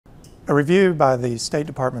A review by the State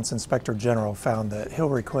Department's Inspector General found that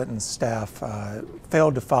Hillary Clinton's staff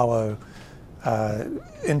failed to follow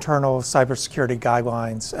internal cybersecurity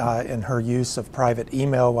guidelines in her use of private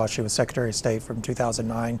email while she was Secretary of State from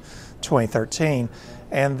 2009 to 2013,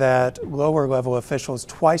 and that lower-level officials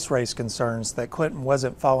twice raised concerns that Clinton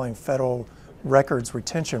wasn't following federal records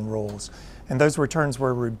retention rules. And those returns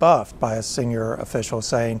were rebuffed by a senior official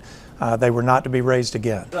saying they were not to be raised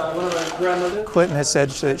again. Clinton has said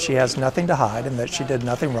that she has nothing to hide and that she did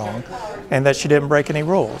nothing wrong and that she didn't break any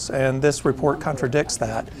rules. And this report contradicts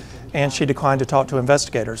that. And she declined to talk to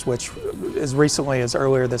investigators, which as recently as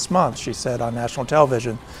earlier this month, she said on national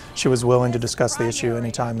television she was willing to discuss the issue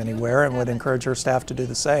anytime, anywhere, and would encourage her staff to do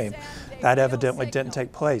the same. That evidently didn't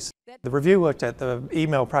take place. The review looked at the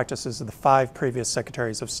email practices of the 5 previous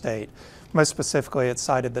secretaries of state. Most specifically, it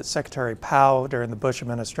cited that Secretary Powell during the Bush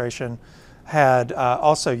administration had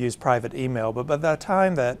also used private email, but by the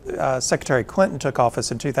time that Secretary Clinton took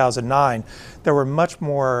office in 2009, there were much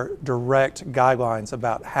more direct guidelines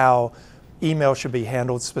about how email should be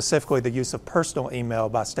handled, specifically the use of personal email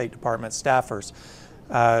by State Department staffers.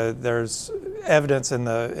 There's evidence in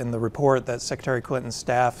the report that Secretary Clinton's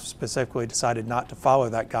staff specifically decided not to follow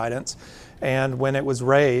that guidance, and when it was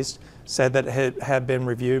raised, said that it had been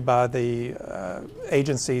reviewed by the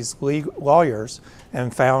agency's lawyers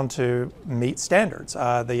and found to meet standards.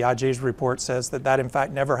 The IG's report says that that in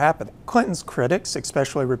fact never happened. Clinton's critics,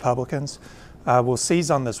 especially Republicans, will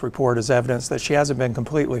seize on this report as evidence that she hasn't been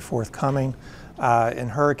completely forthcoming in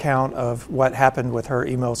her account of what happened with her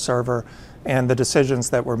email server and the decisions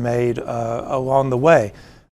that were made along the way.